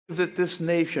that this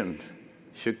nation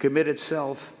should commit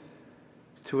itself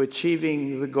to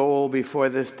achieving the goal before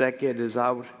this decade is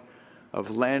out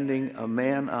of landing a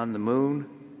man on the moon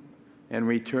and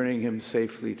returning him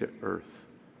safely to Earth.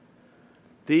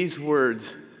 These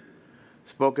words,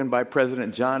 spoken by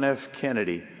President John F.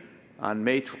 Kennedy on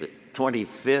May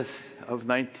 25th of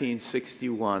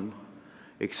 1961,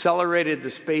 accelerated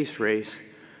the space race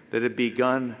that had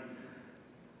begun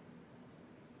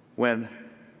when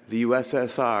the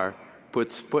USSR put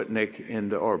Sputnik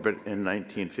into orbit in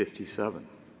 1957.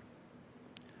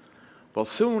 Well,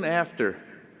 soon after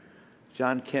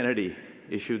John Kennedy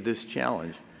issued this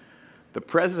challenge, the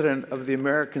president of the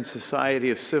American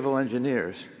Society of Civil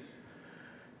Engineers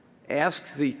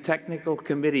asked the technical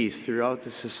committees throughout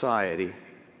the society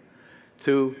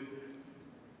to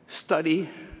study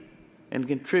and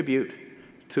contribute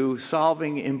to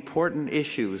solving important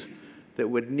issues that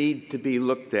would need to be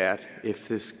looked at if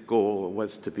this goal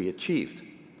was to be achieved.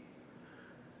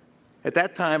 At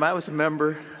that time, I was a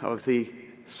member of the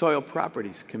Soil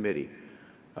Properties Committee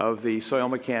of the Soil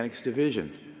Mechanics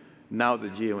Division, now the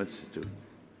Geo-Institute.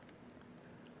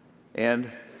 And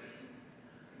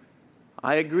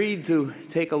I agreed to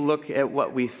take a look at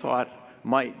what we thought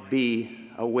might be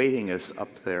awaiting us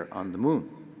up there on the moon.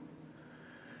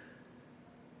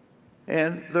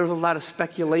 And there was a lot of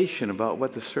speculation about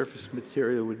what the surface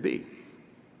material would be.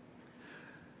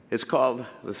 It's called,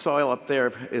 the soil up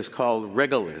there is called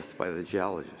regolith by the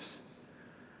geologists.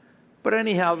 But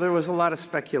anyhow, there was a lot of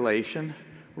speculation,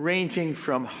 ranging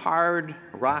from hard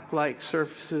rock-like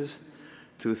surfaces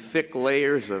to thick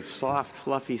layers of soft,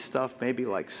 fluffy stuff, maybe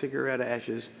like cigarette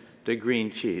ashes, to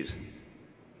green cheese.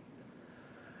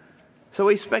 So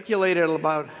we speculated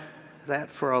about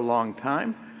that for a long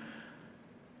time.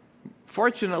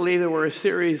 Fortunately, there were a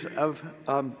series of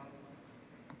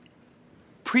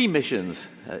pre-missions,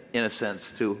 in a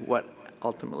sense, to what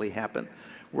ultimately happened,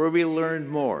 where we learned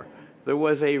more. There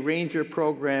was a Ranger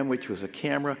program, which was a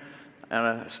camera and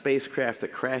a spacecraft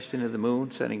that crashed into the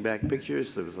moon, sending back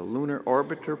pictures. There was a Lunar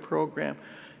orbiter program,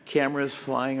 cameras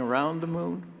flying around the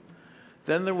moon.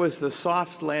 Then there was the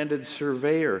soft-landed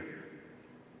surveyor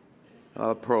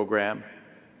program,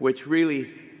 which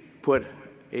really put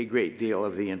a great deal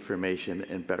of the information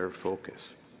in better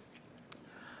focus.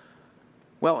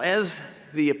 Well, as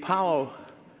the Apollo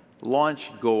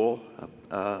launch goal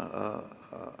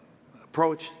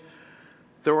approached,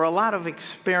 there were a lot of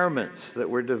experiments that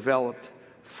were developed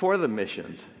for the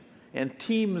missions, and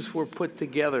teams were put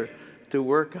together to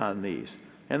work on these.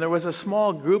 And there was a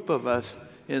small group of us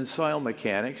in soil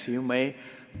mechanics. You may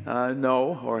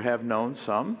know or have known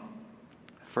some.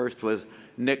 First was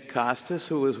Nick Costas,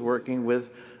 who was working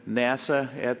with NASA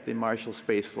at the Marshall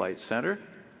Space Flight Center.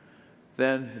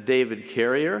 Then David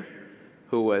Carrier,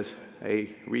 who was a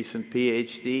recent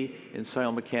PhD in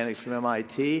soil mechanics from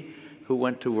MIT, who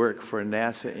went to work for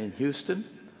NASA in Houston.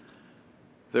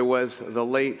 There was the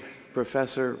late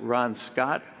Professor Ron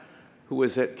Scott, who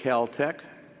was at Caltech,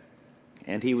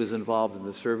 and he was involved in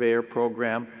the surveyor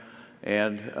program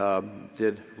and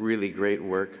did really great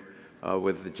work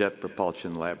with the Jet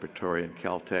Propulsion Laboratory in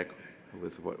Caltech,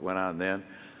 with what went on then,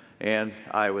 and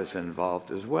I was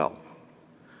involved as well.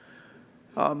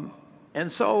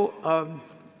 And so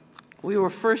we were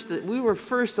first a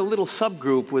little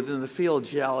subgroup within the field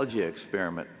geology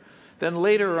experiment. Then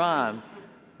later on,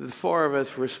 the four of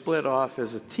us were split off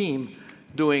as a team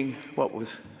doing what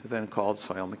was then called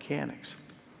soil mechanics.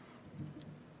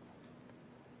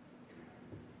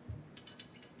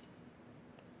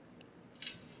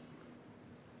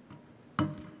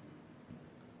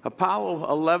 Apollo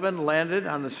 11 landed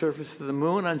on the surface of the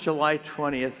moon on July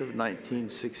 20th of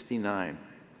 1969.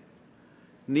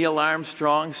 Neil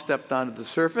Armstrong stepped onto the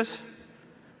surface,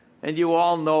 and you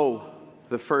all know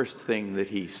the first thing that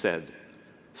he said.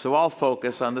 So I'll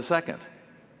focus on the second.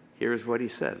 Here's what he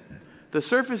said. The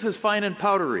surface is fine and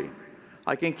powdery.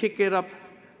 I can kick it up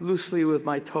loosely with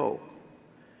my toe.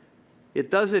 It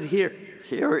does adhere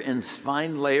here in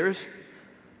fine layers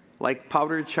like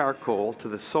powdered charcoal to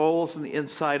the soles and the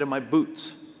inside of my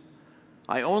boots.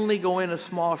 I only go in a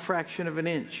small fraction of an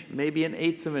inch, maybe an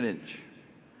eighth of an inch.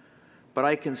 But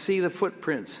I can see the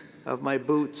footprints of my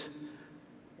boots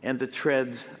and the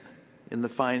treads in the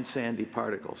fine sandy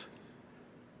particles.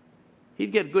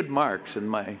 He'd get good marks in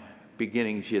my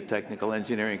beginning geotechnical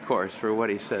engineering course for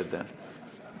what he said then.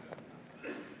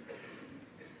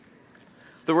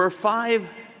 There were 5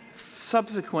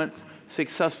 subsequent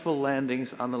successful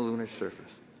landings on the lunar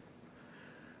surface.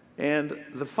 And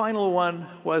the final one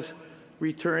was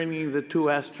returning the 2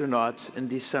 astronauts in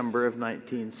December of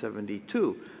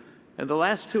 1972. And the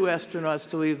last 2 astronauts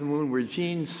to leave the moon were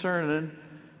Gene Cernan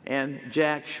and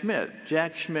Jack Schmidt.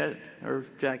 Jack Schmidt, or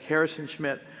Jack Harrison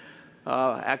Schmidt,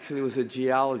 actually was a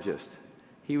geologist.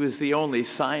 He was the only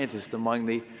scientist among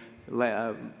the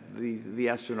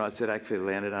astronauts that actually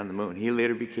landed on the moon. He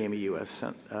later became a U.S.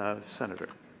 senator.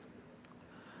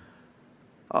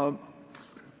 Well,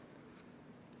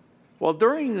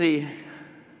 during the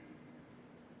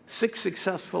 6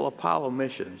 successful Apollo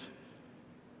missions,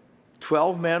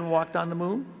 12 men walked on the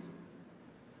moon.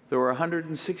 There were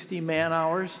 160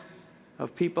 man-hours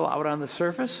of people out on the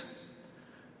surface.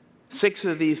 6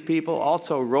 of these people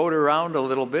also rode around a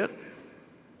little bit.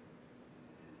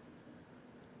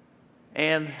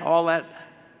 And all that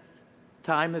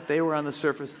time that they were on the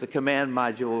surface, the command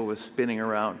module was spinning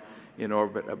around in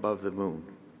orbit above the moon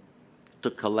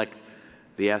to collect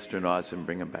the astronauts and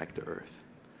bring them back to Earth.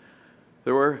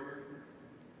 There were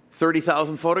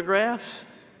 30,000 photographs.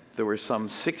 There were some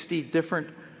 60 different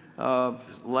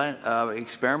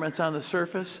experiments on the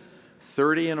surface,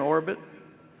 30 in orbit.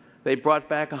 They brought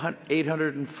back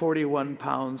 841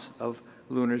 pounds of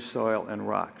lunar soil and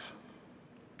rocks.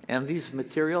 And these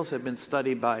materials have been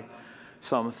studied by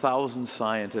some 1,000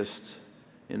 scientists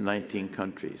in 19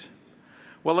 countries.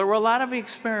 Well, there were a lot of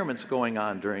experiments going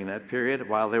on during that period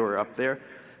while they were up there.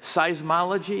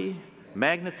 Seismology,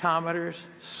 magnetometers,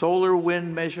 solar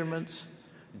wind measurements,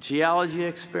 geology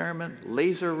experiment,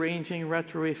 laser ranging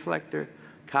retroreflector,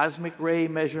 cosmic ray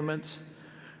measurements,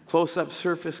 close-up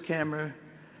surface camera,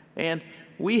 and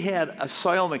we had a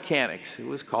soil mechanics. It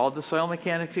was called the soil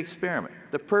mechanics experiment.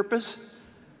 The purpose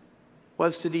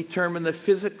was to determine the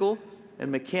physical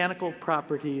and mechanical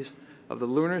properties of the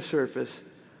lunar surface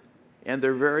and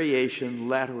their variation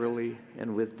laterally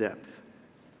and with depth.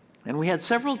 And we had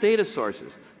several data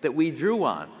sources that we drew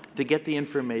on to get the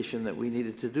information that we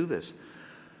needed to do this.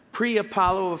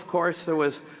 Pre-Apollo, of course, there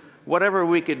was whatever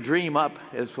we could dream up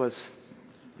as was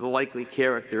the likely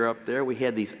character up there. We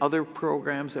had these other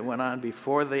programs that went on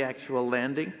before the actual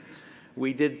landing.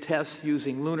 We did tests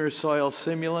using lunar soil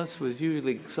simulants, was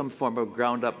usually some form of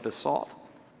ground-up basalt.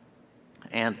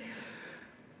 And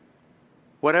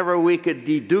whatever we could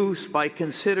deduce by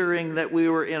considering that we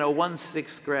were in a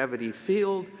 1/6 gravity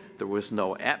field, there was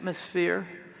no atmosphere,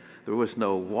 there was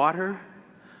no water.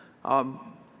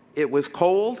 It was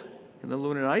cold in the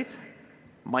lunar night,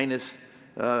 minus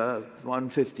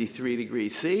 153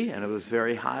 degrees C, and it was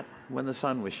very hot when the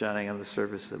sun was shining on the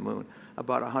surface of the moon,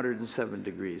 about 107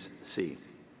 degrees C.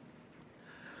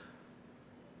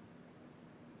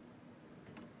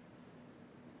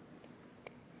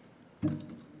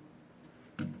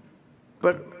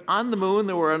 But on the moon,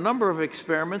 there were a number of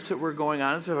experiments that were going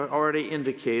on, as I've already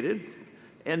indicated.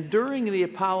 And during the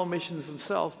Apollo missions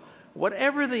themselves,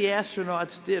 whatever the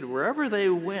astronauts did, wherever they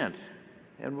went,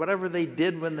 and whatever they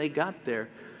did when they got there,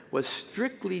 was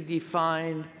strictly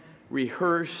defined,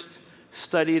 rehearsed,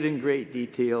 studied in great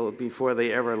detail before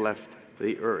they ever left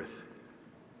the Earth.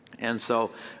 And so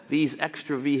these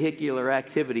extravehicular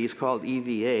activities called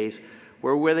EVAs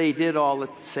were where they did all the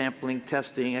sampling,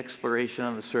 testing, exploration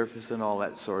on the surface, and all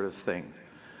that sort of thing.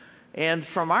 And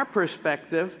from our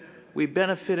perspective, we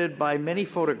benefited by many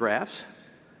photographs,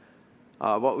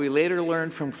 what we later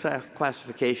learned from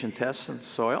classification tests in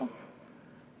soil,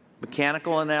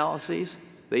 mechanical analyses.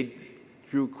 They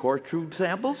drew core tube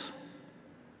samples.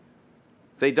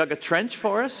 They dug a trench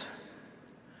for us.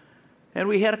 And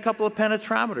we had a couple of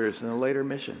penetrometers in the later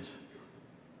missions.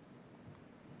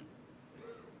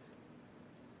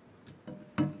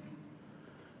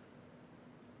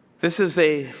 This is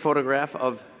a photograph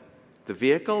of the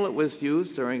vehicle that was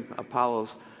used during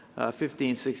Apollo's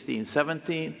 15, 16,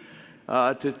 17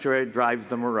 to try to drive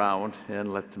them around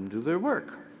and let them do their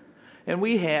work. And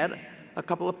we had a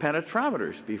couple of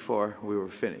penetrometers before we were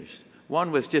finished.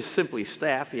 One was just simply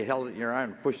staff. You held it in your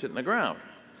arm and pushed it in the ground.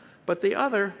 But the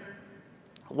other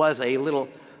was a little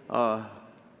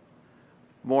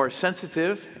more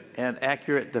sensitive and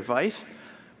accurate device,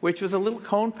 which was a little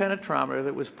cone penetrometer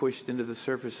that was pushed into the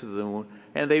surface of the moon,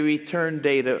 and they returned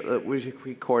data that was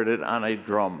recorded on a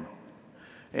drum.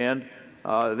 And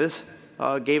this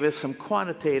gave us some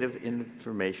quantitative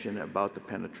information about the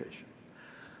penetration.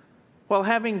 Well,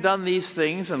 having done these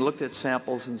things and looked at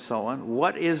samples and so on,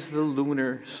 what is the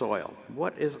lunar soil?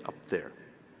 What is up there?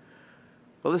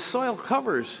 Well, the soil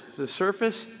covers the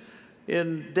surface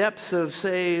in depths of,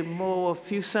 say, a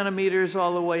few centimeters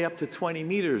all the way up to 20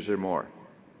 meters or more.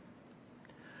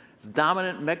 The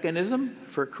dominant mechanism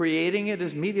for creating it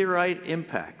is meteorite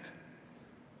impact.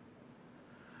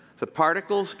 The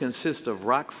particles consist of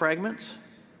rock fragments,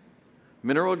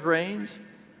 mineral grains,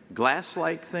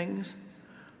 glass-like things,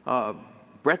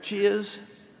 breccias,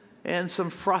 and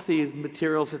some frothy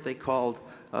materials that they called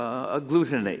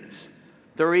agglutinates.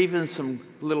 There are even some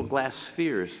little glass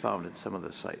spheres found at some of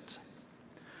the sites.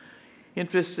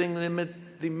 Interestingly,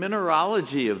 the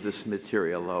mineralogy of this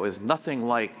material, though, is nothing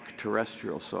like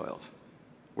terrestrial soils,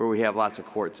 where we have lots of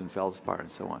quartz and feldspar and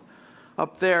so on.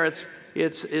 Up there,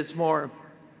 it's more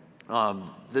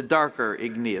the darker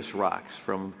igneous rocks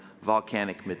from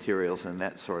volcanic materials and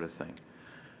that sort of thing.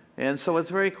 And so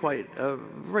it's quite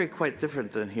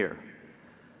different than here.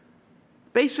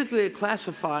 Basically, it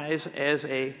classifies as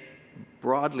a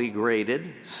broadly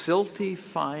graded, silty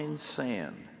fine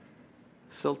sand,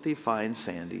 silty fine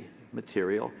sandy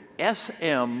material,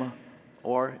 SM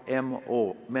or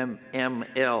ML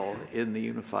in the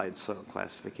Unified Soil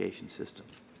Classification System.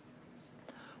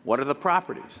 What are the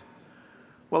properties?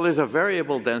 Well, there's a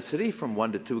variable density from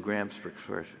 1 to 2 grams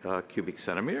per cubic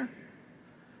centimeter.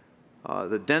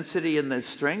 The density and the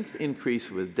strength increase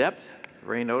with depth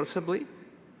very noticeably.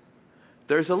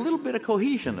 There's a little bit of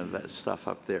cohesion of that stuff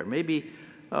up there, maybe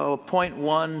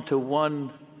 0.1 to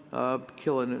 1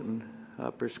 kilonewton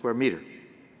per square meter.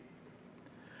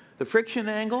 The friction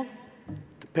angle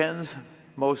depends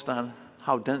most on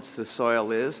how dense the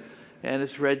soil is, and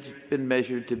it's been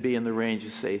measured to be in the range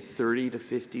of, say, 30 to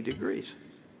 50 degrees.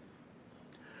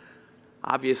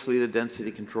 Obviously, the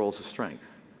density controls the strength.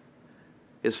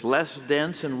 It's less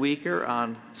dense and weaker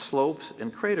on slopes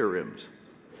and crater rims.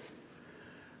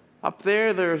 Up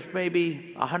there, there's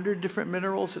maybe 100 different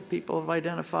minerals that people have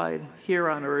identified. Here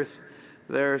on Earth,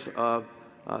 there's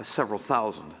several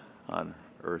thousand on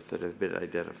Earth that have been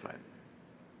identified.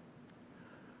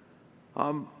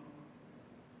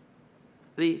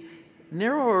 The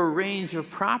narrower range of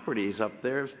properties up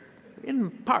there is in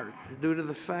part due to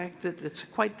the fact that it's a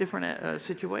quite different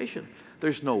situation.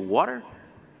 There's no water,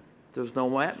 there's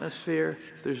no atmosphere,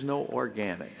 there's no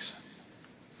organics.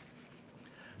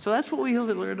 So that's what we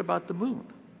learned about the moon.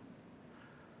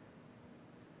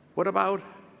 What about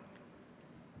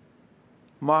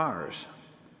Mars?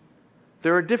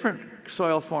 There are different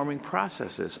soil-forming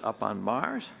processes up on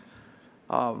Mars.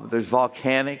 There's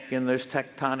volcanic and there's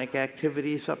tectonic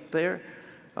activities up there.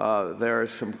 There is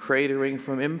some cratering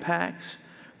from impacts.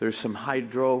 There's some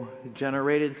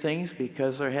hydro-generated things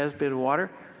because there has been water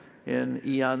in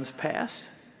eons past.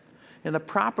 And the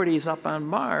properties up on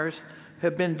Mars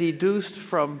have been deduced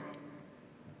from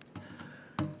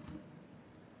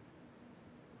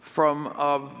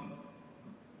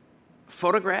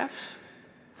photographs,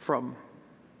 from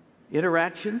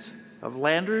interactions of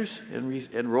landers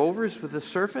and rovers with the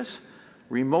surface,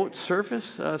 remote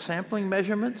surface sampling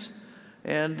measurements,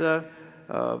 and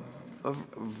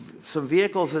some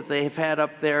vehicles that they've had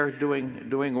up there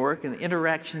doing work, and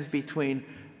interactions between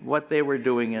what they were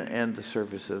doing and the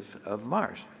surface of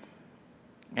Mars.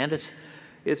 And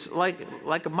it's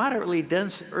like a moderately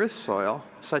dense earth soil,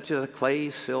 such as a clay,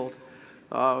 silt,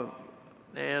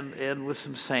 and with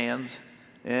some sands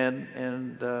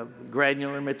and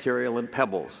granular material and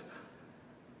pebbles.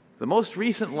 The most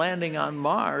recent landing on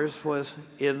Mars was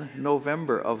in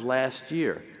November of last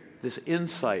year, this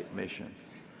InSight mission.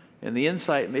 And the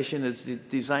InSight mission is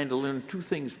designed to learn two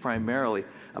things primarily: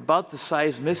 about the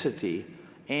seismicity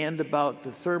and about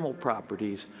the thermal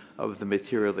properties of the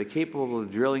material. They're capable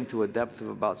of drilling to a depth of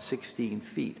about 16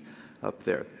 feet up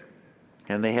there.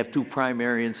 And they have two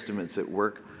primary instruments that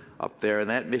work up there,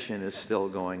 and that mission is still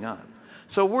going on.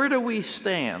 So where do we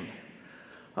stand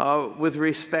with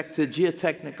respect to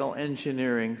geotechnical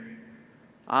engineering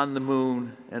on the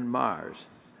moon and Mars?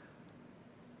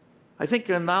 I think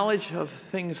the knowledge of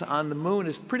things on the moon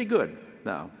is pretty good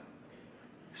now.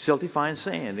 Silty fine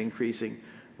sand increasing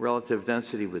relative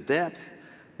density with depth,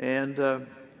 and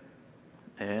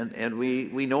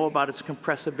we know about its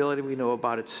compressibility, we know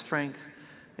about its strength,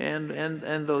 and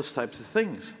those types of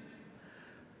things.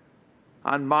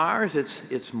 On Mars,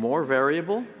 it's more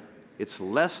variable, it's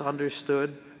less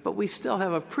understood, but we still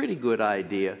have a pretty good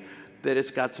idea that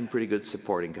it's got some pretty good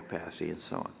supporting capacity and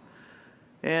so on.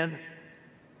 And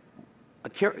a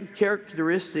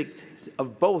characteristic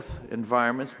of both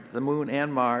environments, the moon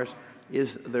and Mars,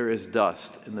 is there is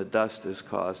dust, and the dust has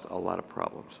caused a lot of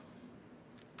problems.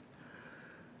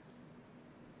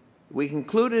 We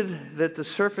concluded that the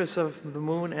surface of the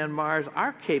moon and Mars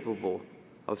are capable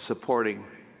of supporting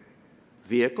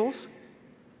vehicles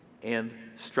and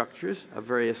structures of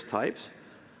various types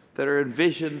that are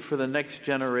envisioned for the next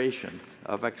generation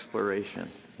of exploration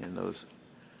in those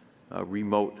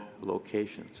remote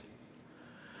locations.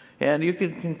 And you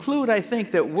can conclude, I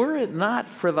think, that were it not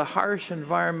for the harsh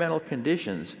environmental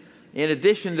conditions, in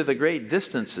addition to the great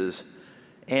distances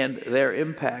and their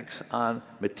impacts on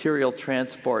material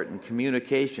transport and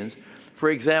communications, For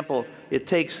example, it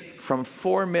takes from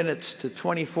 4 minutes to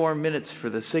 24 minutes for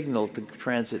the signal to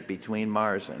transit between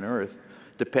Mars and Earth,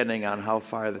 depending on how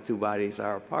far the two bodies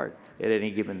are apart at any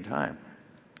given time.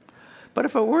 But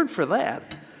if it weren't for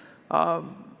that,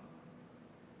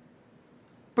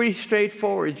 pretty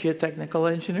straightforward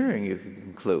geotechnical engineering, you could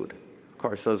conclude. Of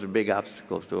course, those are big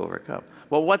obstacles to overcome.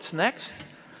 Well, what's next?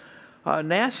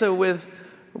 NASA, with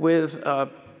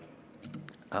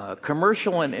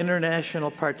commercial and international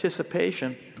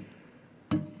participation,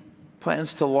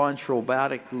 plans to launch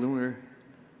robotic lunar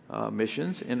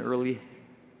missions in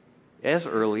as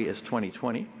early as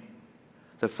 2020.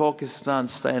 The focus is on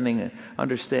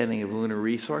understanding of lunar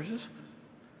resources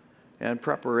and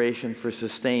preparation for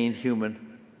sustained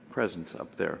human presence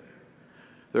up there.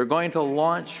 They're going to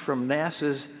launch from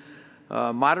NASA's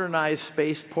modernized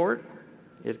spaceport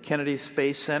at Kennedy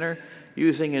Space Center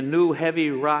using a new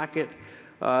heavy rocket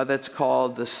that's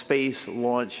called the Space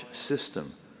Launch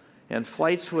System. And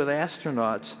flights with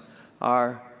astronauts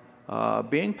are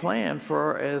being planned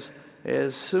for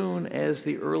as soon as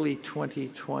the early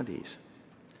 2020s.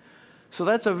 So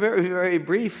that's a very, very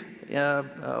brief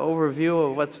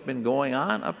overview of what's been going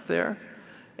on up there.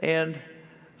 And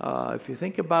if you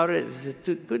think about it, it's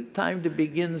a good time to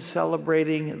begin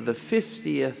celebrating the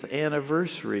 50th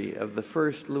anniversary of the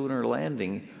first lunar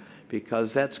landing,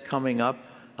 because that's coming up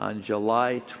on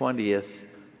July 20th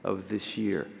of this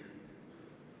year.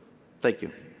 Thank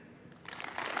you.